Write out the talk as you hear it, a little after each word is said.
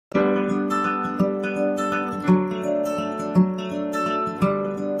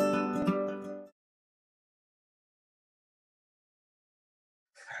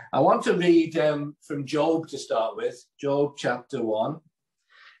I want to read from Job to start with, Job chapter 1,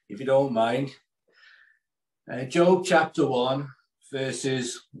 if you don't mind. Job chapter 1,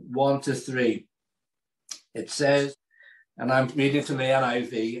 verses 1 to 3. It says, and I'm reading from the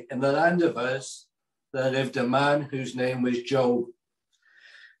NIV, in the land of Uz, there lived a man whose name was Job.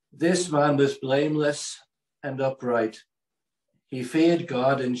 This man was blameless and upright. He feared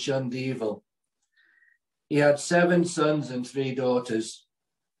God and shunned evil. He had 7 sons and 3 daughters,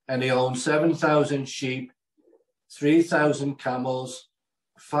 and he owned 7,000 sheep, 3,000 camels,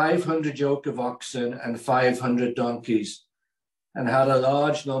 500 yoke of oxen, and 500 donkeys, and had a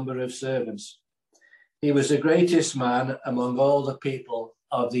large number of servants. He was the greatest man among all the people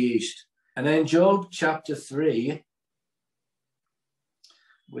of the East. And then Job chapter 3,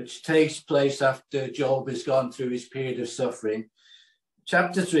 which takes place after Job has gone through his period of suffering.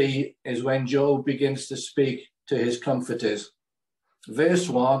 Chapter 3 is when Job begins to speak to his comforters. Verse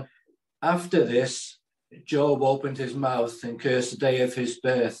 1, after this, Job opened his mouth and cursed the day of his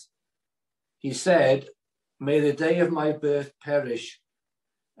birth. He said, may the day of my birth perish,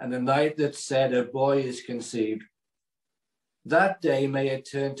 and the night that said a boy is conceived. That day may it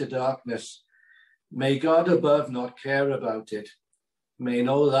turn to darkness. May God above not care about it. May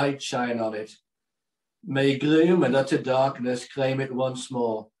no light shine on it. May gloom and utter darkness claim it once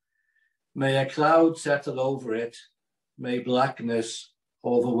more. May a cloud settle over it. May blackness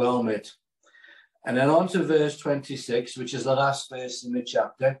overwhelm it. And then on to verse 26, which is the last verse in the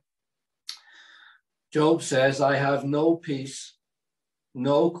chapter. Job says, I have no peace,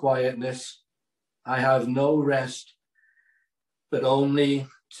 no quietness. I have no rest, but only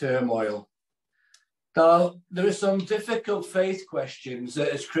turmoil. Now, there are some difficult faith questions that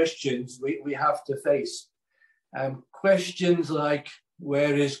as Christians we have to face. Questions like,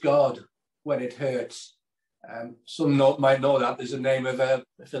 where is God when it hurts? Some might know that. There's a name of a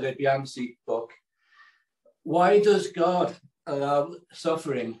Philip Yancey book. Why does God allow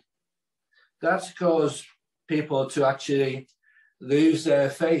suffering? That's caused people to actually lose their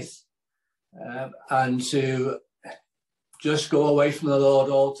faith and to just go away from the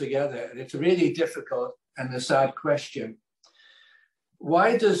Lord altogether. And it's a really difficult and a sad question.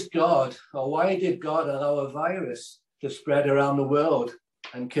 Why does God, or why did God allow a virus to spread around the world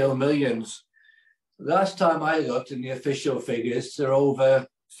and kill millions? Last time I looked in the official figures, there are over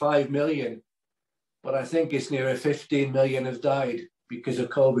 5 million, but I think it's nearer 15 million have died because of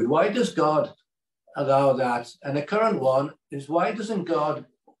COVID. Why does God allow that? And the current one is, why doesn't God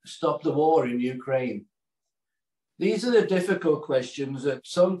stop the war in Ukraine? These are the difficult questions that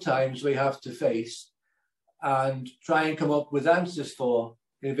sometimes we have to face and try and come up with answers for,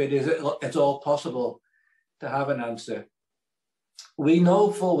 if it is at all possible to have an answer. We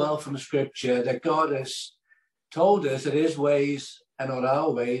know full well from Scripture that God has told us that his ways are not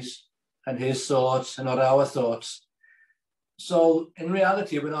our ways and his thoughts are not our thoughts. So in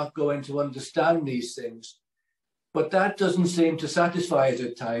reality, we're not going to understand these things. But that doesn't seem to satisfy us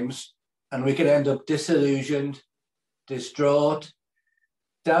at times, and we can end up disillusioned, distraught,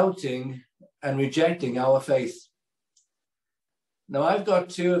 doubting, and rejecting our faith. Now, I've got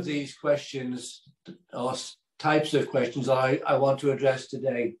 2 of these questions, or types of questions I want to address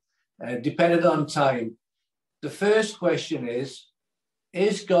today, depending on time. The first question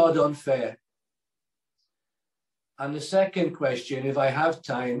is God unfair? And the second question, if I have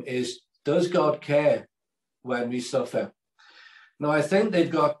time, is, does God care when we suffer? Now, I think they've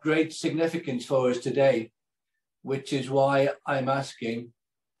got great significance for us today, which is why I'm asking,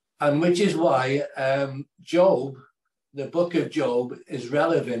 and which is why Job, the book of Job, is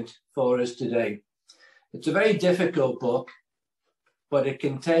relevant for us today. It's a very difficult book, but it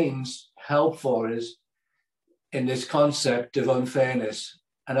contains help for us in this concept of unfairness,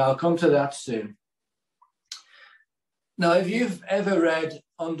 and I'll come to that soon. Now, if you've ever read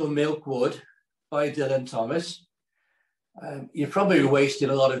Under Milkwood by Dylan Thomas, you're probably wasting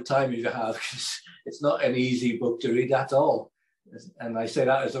a lot of time if you have, because it's not an easy book to read at all. And I say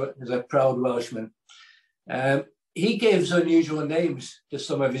that as a proud Welshman. He gives unusual names to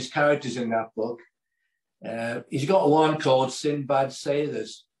some of his characters in that book. He's got one called Sinbad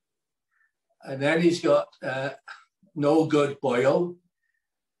Sailors. And then he's got No Good Boyo,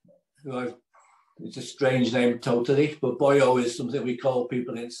 who it's a strange name totally, but Boyo is something we call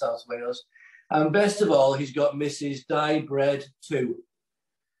people in South Wales. And best of all, he's got Mrs. Diebread too.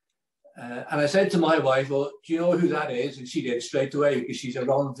 And I said to my wife, well, do you know who that is? And she did straight away, because she's a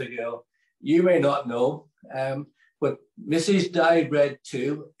Rhondda girl. You may not know, but Mrs. Diebread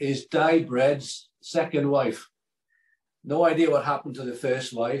too is Diebread's second wife. No idea what happened to the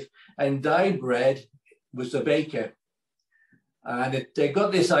first wife. And Diebread was the baker. And they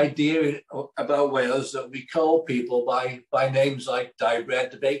got this idea about Wales that we call people by names like Dai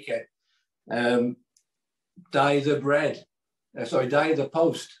Bread the baker, Dai the bread, Dai the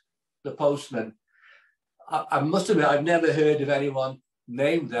postman. I must admit, I've never heard of anyone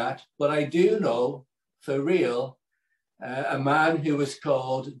named that, but I do know for real a man who was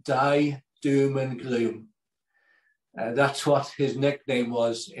called Dai Doom and Gloom. That's what his nickname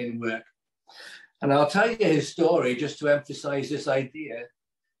was in work. And I'll tell you his story just to emphasize this idea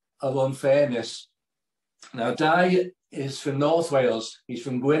of unfairness. Now, Dai is from North Wales. He's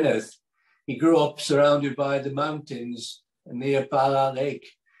from Gwynedd. He grew up surrounded by the mountains near Bala Lake,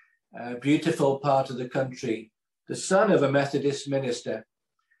 a beautiful part of the country, the son of a Methodist minister.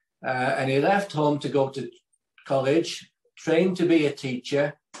 And he left home to go to college, trained to be a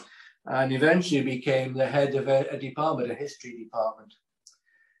teacher, and eventually became the head of a department, a history department.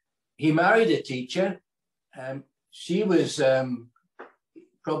 He married a teacher. She was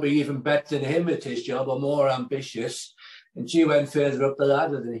probably even better than him at his job, or more ambitious, and she went further up the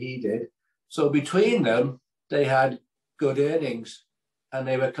ladder than he did. So between them, they had good earnings and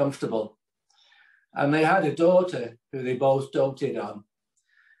they were comfortable. And they had a daughter who they both doted on.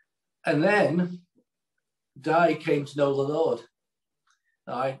 And then Dai came to know the Lord.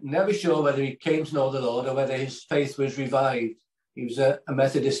 I'm never sure whether he came to know the Lord or whether his faith was revived. He was a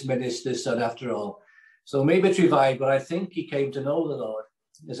Methodist minister's son after all. So maybe it's revived, but I think he came to know the Lord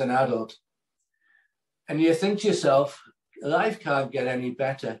as an adult. And you think to yourself, life can't get any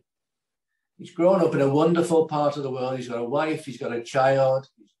better. He's grown up in a wonderful part of the world. He's got a wife, he's got a child,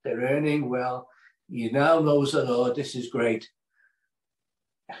 they're earning well. He now knows the Lord. This is great.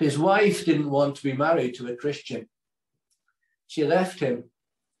 His wife didn't want to be married to a Christian. She left him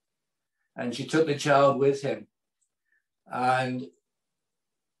and she took the child with him. And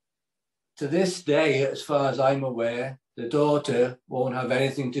to this day, as far as I'm aware, the daughter won't have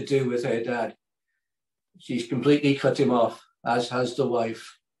anything to do with her dad. She's completely cut him off, as has the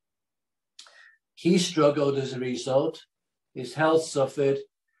wife. He struggled as a result. His health suffered.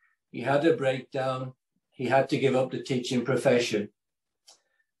 He had a breakdown. He had to give up the teaching profession.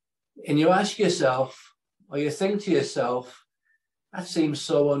 And you ask yourself, or you think to yourself, that seems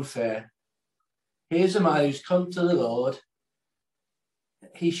so unfair. Here's a man who's come to the Lord.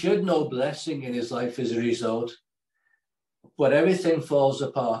 He should know blessing in his life as a result, but everything falls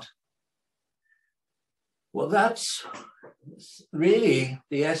apart. Well, that's really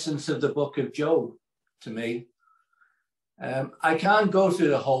the essence of the book of Job to me. I can't go through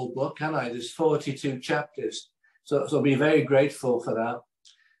the whole book, can I? There's 42 chapters, so I'll be very grateful for that.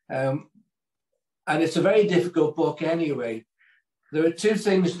 And it's a very difficult book anyway. There are two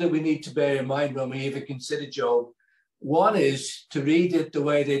things that we need to bear in mind when we even consider Job. One is to read it the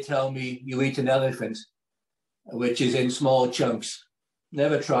way they tell me you eat an elephant, which is in small chunks.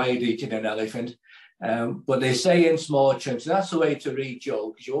 Never tried eating an elephant, but they say in small chunks. And that's the way to read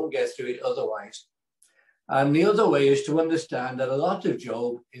Job, because you won't get through it otherwise. And the other way is to understand that a lot of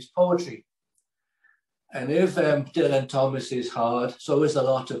Job is poetry. And if Dylan Thomas is hard, so is a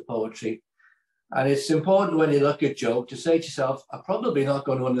lot of poetry. And it's important when you look at Job to say to yourself, I'm probably not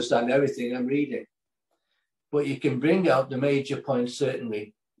going to understand everything I'm reading, but you can bring out the major points,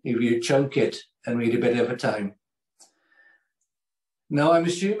 certainly, if you chunk it and read a bit at a time. Now, I'm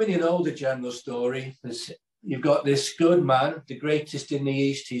assuming you know the general story. You've got this good man, the greatest in the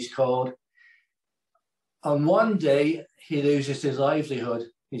East, he's called. On one day, he loses his livelihood.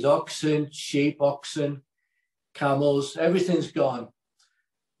 His oxen, sheep, oxen, camels, everything's gone.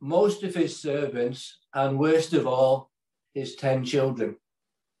 Most of his servants, and worst of all, his 10 children.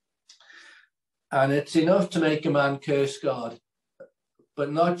 And it's enough to make a man curse God,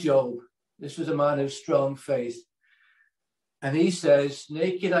 but not Job. This was a man of strong faith. And he says,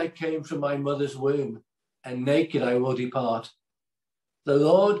 naked I came from my mother's womb, and naked I will depart. The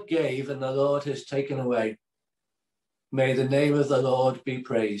Lord gave, and the Lord has taken away. May the name of the Lord be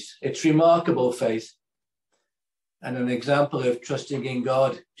praised. It's remarkable faith, and an example of trusting in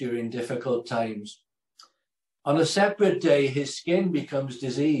God during difficult times. On a separate day, his skin becomes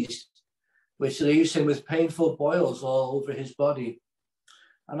diseased, which leaves him with painful boils all over his body.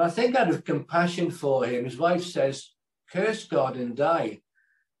 And I think out of compassion for him, his wife says, curse God and die.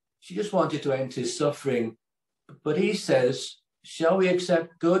 She just wanted to end his suffering. But he says, shall we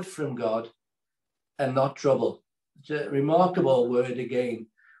accept good from God and not trouble? It's a remarkable word again,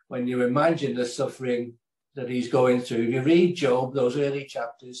 when you imagine the suffering that he's going through. If you read Job, those early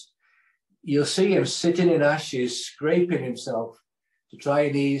chapters, you'll see him sitting in ashes, scraping himself to try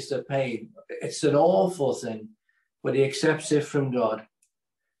and ease the pain. It's an awful thing, but he accepts it from God.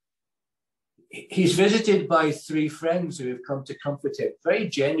 he's visited by 3 friends who have come to comfort him, very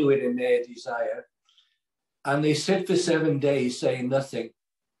genuine in their desire. And they sit for 7 days saying nothing.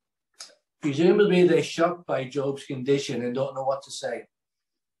 Presumably they're shocked by Job's condition and don't know what to say.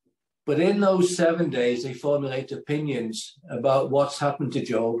 But in those 7 days, they formulate opinions about what's happened to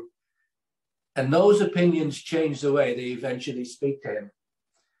Job. And those opinions change the way they eventually speak to him.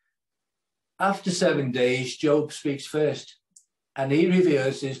 After 7 days, Job speaks first, and he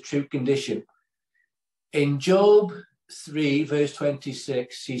reveals his true condition. In Job 3, verse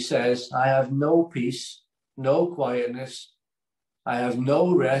 26, he says, I have no peace, no quietness. I have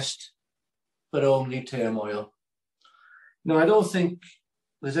no rest, but only turmoil. Now, I don't think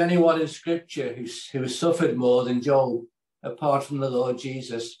there's anyone in Scripture who has suffered more than Job, apart from the Lord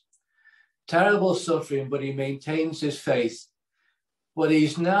Jesus. Terrible suffering, but he maintains his faith. But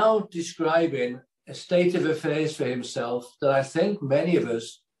he's now describing a state of affairs for himself that I think many of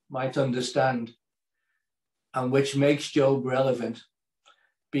us might understand, and which makes Job relevant.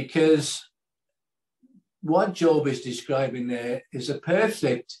 Because what Job is describing there is a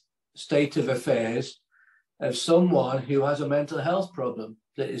perfect state of affairs of someone who has a mental health problem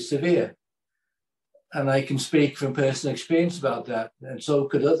that is severe. And I can speak from personal experience about that, and so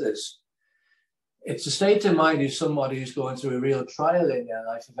could others. It's a state of mind of somebody who's going through a real trial in their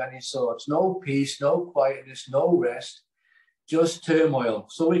life of any sort. No peace, no quietness, no rest, just turmoil.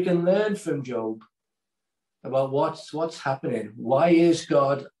 So we can learn from Job about what's happening. Why is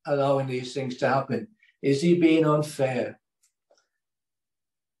God allowing these things to happen? Is he being unfair?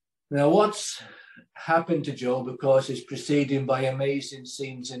 Now, what's happened to Job, of course, is preceded by amazing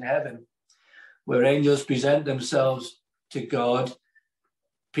scenes in heaven, where angels present themselves to God.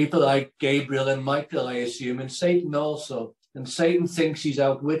 People like Gabriel and Michael, I assume, and Satan also. And Satan thinks he's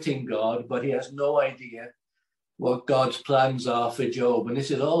outwitting God, but he has no idea what God's plans are for Job. And this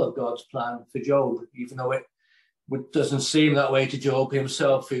is all of God's plan for Job, even though it doesn't seem that way to Job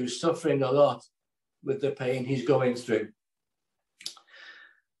himself, who's suffering a lot with the pain he's going through.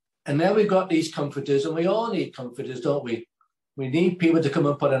 And then we've got these comforters, and we all need comforters, don't we? We need people to come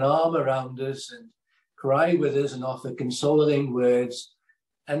and put an arm around us and cry with us and offer consoling words.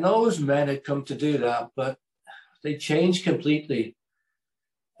 And those men had come to do that, but they changed completely.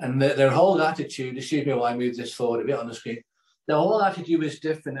 And their whole attitude, excuse me while I move this forward a bit on the screen, their whole attitude was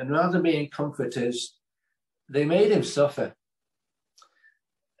different. And rather than being comforters, they made him suffer.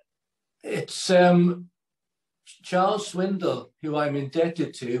 It's Charles Swindoll, who I'm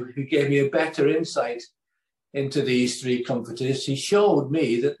indebted to, who gave me a better insight into these 3 comforters. He showed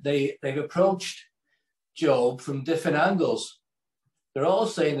me that they've approached Job from different angles. They're all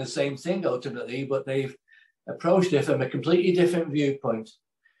saying the same thing ultimately, but they've approached it from a completely different viewpoint.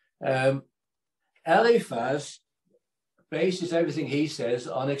 Eliphaz bases everything he says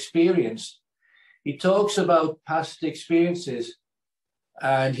on experience. He talks about past experiences,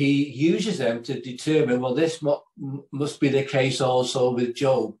 and he uses them to determine, well, this must be the case also with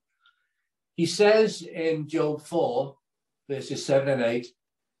Job. He says in Job 4, verses 7 and 8,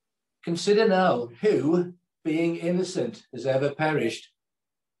 consider now who, being innocent, has ever perished.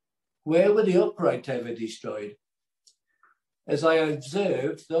 Where were the upright ever destroyed? As I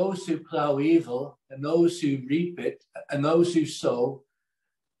observed, those who plough evil and those who reap it, and those who sow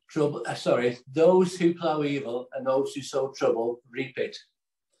trouble, those who plough evil and those who sow trouble reap it.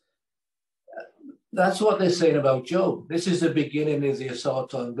 That's what they're saying about Job. This is the beginning of the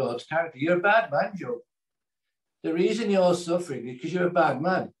assault on God's character. You're a bad man, Job. The reason you're suffering is because you're a bad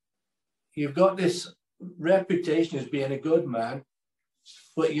man. You've got this reputation as being a good man,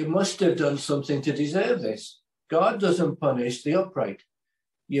 but you must have done something to deserve this. God doesn't punish the upright.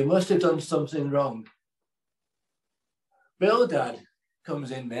 You must have done something wrong. Bildad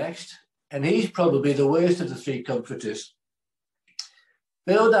comes in next, and he's probably the worst of the 3 comforters.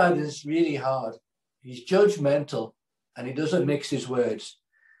 Bildad is really hard. He's judgmental, and he doesn't mix his words.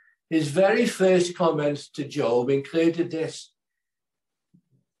 His very first comments to Job included this: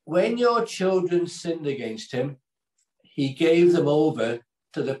 when your children sinned against him, he gave them over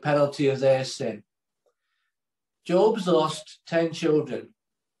to the penalty of their sin. Job's lost 10 children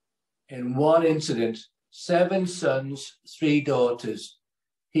in one incident, 7 sons, 3 daughters.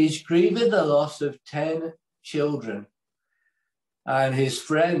 He's grieving the loss of 10 children. And his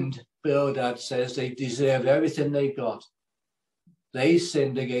friend Bildad says they deserved everything they got. They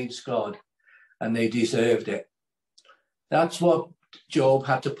sinned against God and they deserved it. That's what Job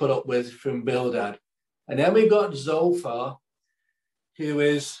had to put up with from Bildad. And then we got Zophar, who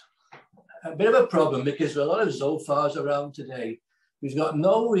is a bit of a problem because there are a lot of Zophars around today who's got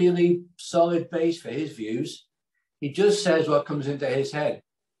no really solid base for his views. He just says what comes into his head.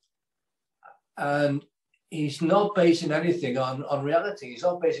 And he's not basing anything on reality. He's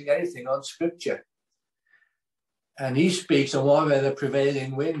not basing anything on scripture. And he speaks on whatever the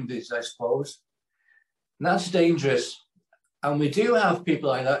prevailing wind is, I suppose. And that's dangerous. And we do have people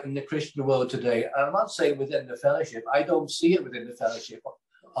like that in the Christian world today. And I'm not saying within the fellowship. I don't see it within the fellowship,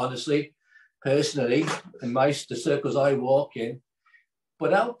 honestly, personally, in the circles I walk in.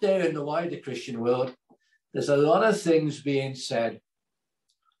 But out there in the wider Christian world, there's a lot of things being said,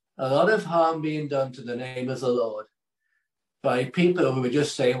 a lot of harm being done to the name of the Lord by people who are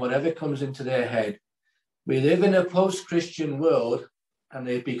just saying whatever comes into their head. We live in a post-Christian world, and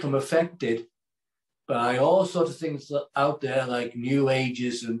they've become affected by all sorts of things out there like New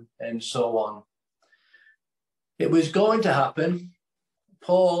Ages and so on. It was going to happen.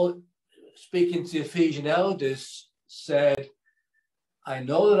 Paul, speaking to the Ephesian elders, said, I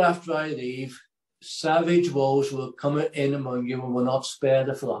know that after I leave, savage wolves will come in among you and will not spare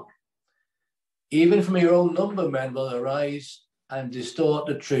the flock. Even from your own number, men will arise and distort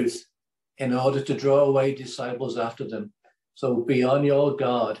the truth in order to draw away disciples after them. So be on your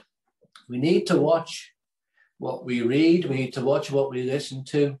guard. We need to watch what we read. We need to watch what we listen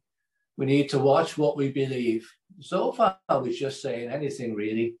to. We need to watch what we believe. So far, I was just saying anything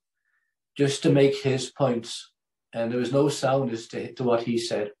really, just to make his points. And there was no soundness to what he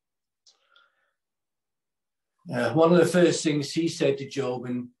said. One of the first things he said to Job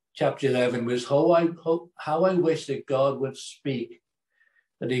in chapter 11 was, how I wish that God would speak,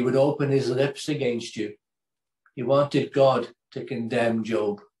 that he would open his lips against you. He wanted God to condemn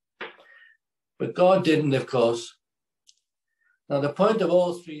Job. But God didn't, of course. Now, the point of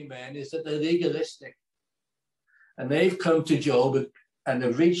all three men is that they're legalistic. And they've come to Job and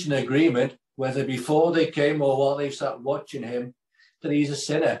have reached an agreement, whether before they came or while they sat watching him, that he's a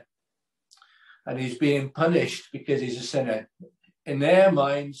sinner. And he's being punished because he's a sinner. In their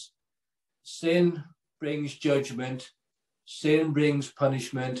minds, sin brings judgment. Sin brings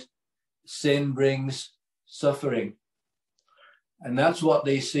punishment. Sin brings suffering. And that's what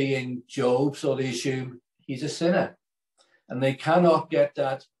they see in Job, so they assume he's a sinner. And they cannot get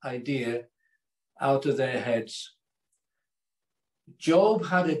that idea out of their heads. Job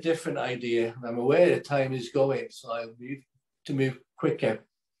had a different idea, and I'm aware the time is going, so I'll move quicker.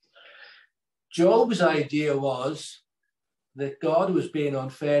 Job's idea was that God was being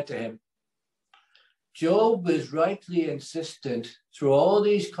unfair to him. Job was rightly insistent through all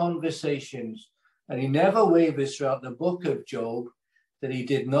these conversations, and he never wavers throughout the book of Job, that he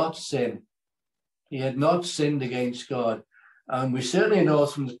did not sin. He had not sinned against God. And we certainly know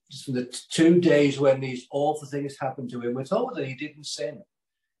from the 2 days when these awful things happened to him, we're told that he didn't sin.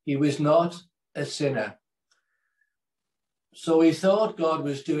 He was not a sinner. So he thought God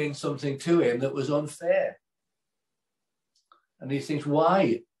was doing something to him that was unfair. And he thinks,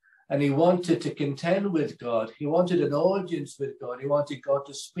 why? And he wanted to contend with God. He wanted an audience with God. He wanted God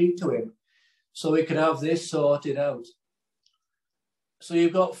to speak to him so he could have this sorted out. So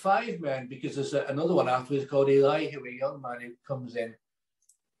you've got 5 men, because there's another one afterwards called Elihu, a young man who comes in.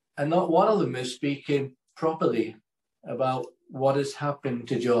 And not one of them is speaking properly about what has happened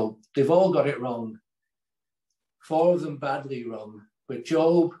to Job. They've all got it wrong. 4 of them badly wrong. But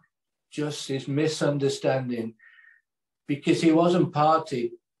Job just is misunderstanding, because he wasn't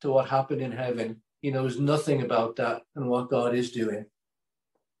party to what happened in heaven. He knows nothing about that and what God is doing.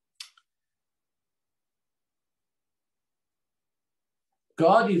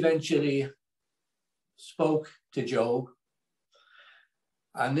 God eventually spoke to Job.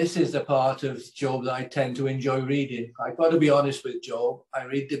 And this is the part of Job that I tend to enjoy reading. I've got to be honest with Job. I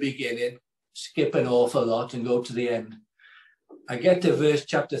read the beginning, skip an awful lot and go to the end. I get to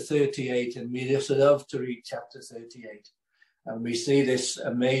chapter 38, and we just love to read chapter 38. And we see this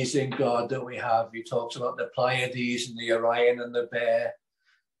amazing God that we have. He talks about the Pleiades and the Orion and the bear,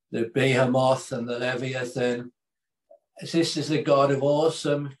 the Behemoth and the Leviathan. This is the God of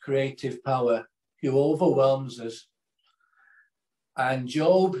awesome creative power who overwhelms us. And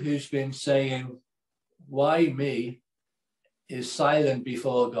Job, who's been saying, why me, is silent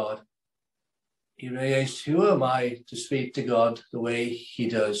before God. He realized, who am I to speak to God the way he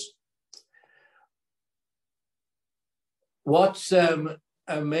does? What's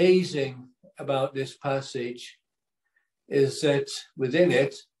amazing about this passage is that within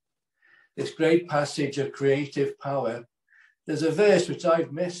it, this great passage of creative power, there's a verse which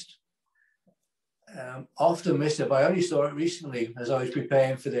I've missed, often missed it, but I only saw it recently as I was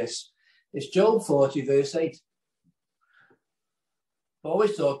preparing for this. It's Job 40, verse 8. I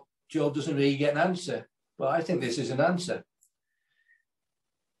always thought Job doesn't really get an answer, but I think this is an answer.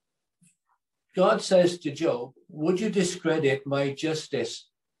 God says to Job, would you discredit my justice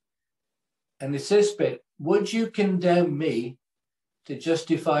And it's this bit: would you condemn me to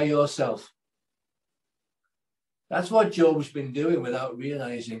justify yourself? That's what Job's been doing without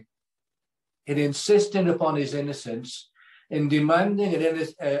realizing. In insisting upon his innocence, in demanding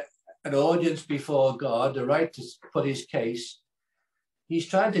an audience before God, the right to put his case, he's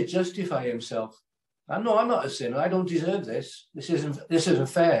trying to justify himself. I'm not a sinner. I don't deserve this. This isn't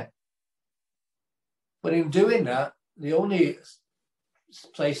fair. But in doing that, the only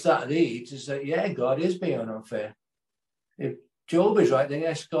place that leads is that, yeah, God is being unfair. If Job is right, then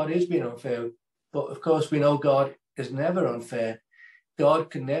yes, God is being unfair. But of course, we know God is never unfair. God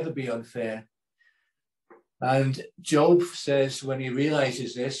can never be unfair. And Job says, when he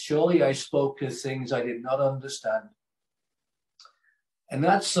realizes this, surely I spoke of things I did not understand. And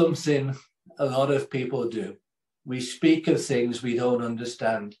that's something a lot of people do. We speak of things we don't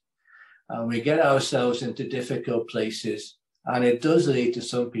understand, and we get ourselves into difficult places, and it does lead to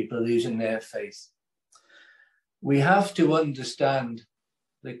some people losing their faith. We have to understand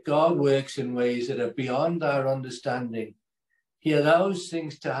that God works in ways that are beyond our understanding. He allows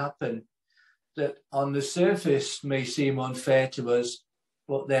things to happen that on the surface may seem unfair to us,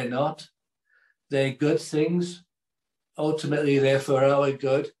 but they're not. They're good things. Ultimately, they're for our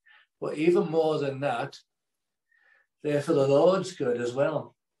good. But even more than that, they're for the Lord's good as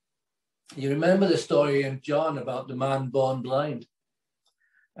well. You remember the story in John about the man born blind,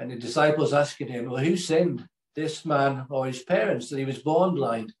 and the disciples asking him, well, who sinned, this man or his parents, that he was born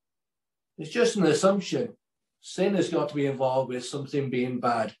blind? It's just an assumption. Sin has got to be involved with something being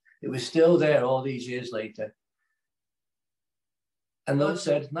bad. It was still there all these years later. And the Lord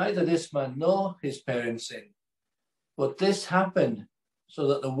said, neither this man nor his parents sinned, but this happened so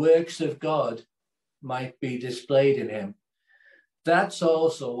that the works of God might be displayed in him. That's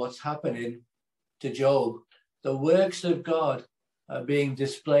also what's happening to Job. The works of God are being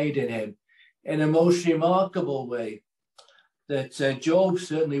displayed in him in a most remarkable way that Job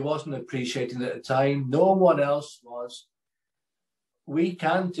certainly wasn't appreciating at the time. No one else was. We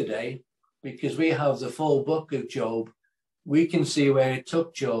can today, because we have the full book of Job. We can see where it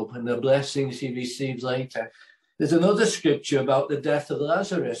took Job and the blessings he received later. There's another scripture about the death of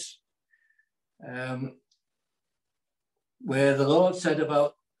Lazarus, where the Lord said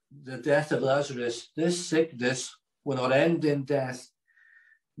about the death of Lazarus, this sickness will not end in death.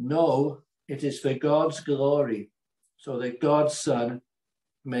 No, it is for God's glory, so that God's Son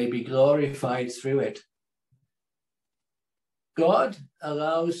may be glorified through it. God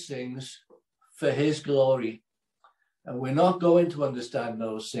allows things for his glory, and we're not going to understand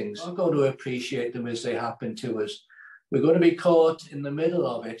those things. We're not going to appreciate them as they happen to us. We're going to be caught in the middle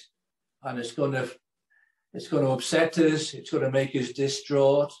of it, and it's going to upset us. It's going to make us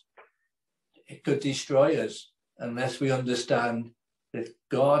distraught. It could destroy us unless we understand that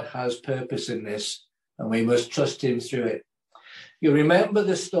God has purpose in this, and we must trust him through it. You remember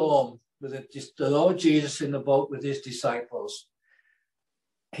the storm with the Lord Jesus in the boat with his disciples.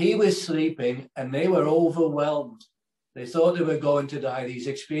 He was sleeping and they were overwhelmed. They thought they were going to die. These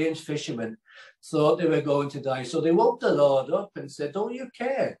experienced fishermen thought they were going to die. So they woke the Lord up and said, don't you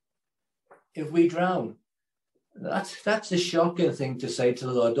care if we drown? That's a shocking thing to say to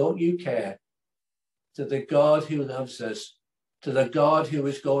the Lord. Don't you care? To the God who loves us, to the God who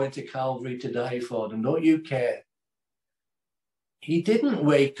was going to Calvary to die for them. Don't you care? He didn't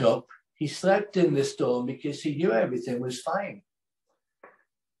wake up. He slept in the storm because he knew everything was fine.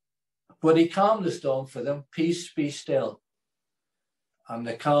 But he calmed the storm for them. Peace, be still. And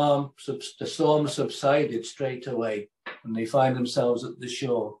the storm subsided straight away, and they find themselves at the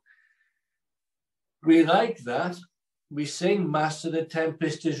shore. We like that. We sing, Master, the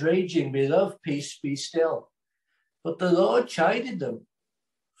tempest is raging. We love peace, be still. But the Lord chided them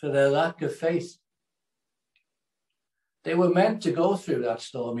for their lack of faith. They were meant to go through that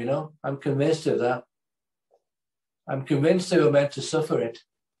storm, you know. I'm convinced of that. I'm convinced they were meant to suffer it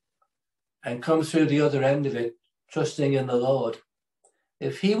and come through the other end of it, trusting in the Lord.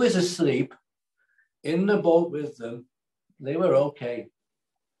 If he was asleep in the boat with them, they were okay.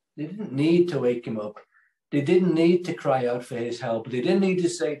 They didn't need to wake him up. They didn't need to cry out for his help. They didn't need to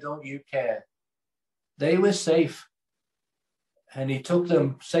say, don't you care? They were safe. And he took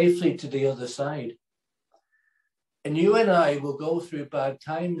them safely to the other side. And you and I will go through bad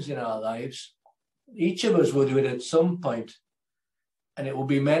times in our lives. Each of us will do it at some point. And it will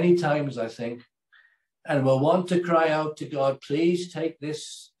be many times, I think. And we'll want to cry out to God, please take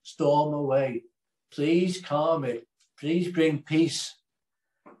this storm away. Please calm it. Please bring peace.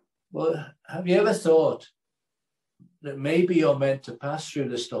 Well, have you ever thought that maybe you're meant to pass through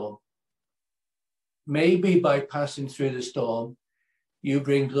the storm? Maybe by passing through the storm, you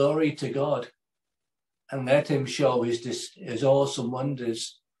bring glory to God and let him show his awesome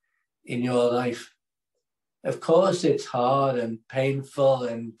wonders in your life. Of course, it's hard and painful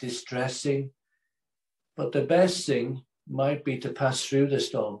and distressing, but the best thing might be to pass through the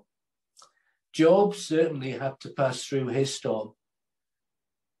storm. Job certainly had to pass through his storm,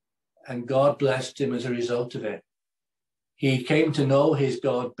 and God blessed him as a result of it. He came to know his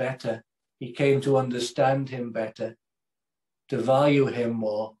God better. He came to understand him better, to value him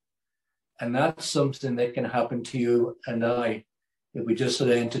more. And that's something that can happen to you and I if we just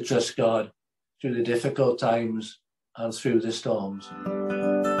learn to trust God through the difficult times and through the storms.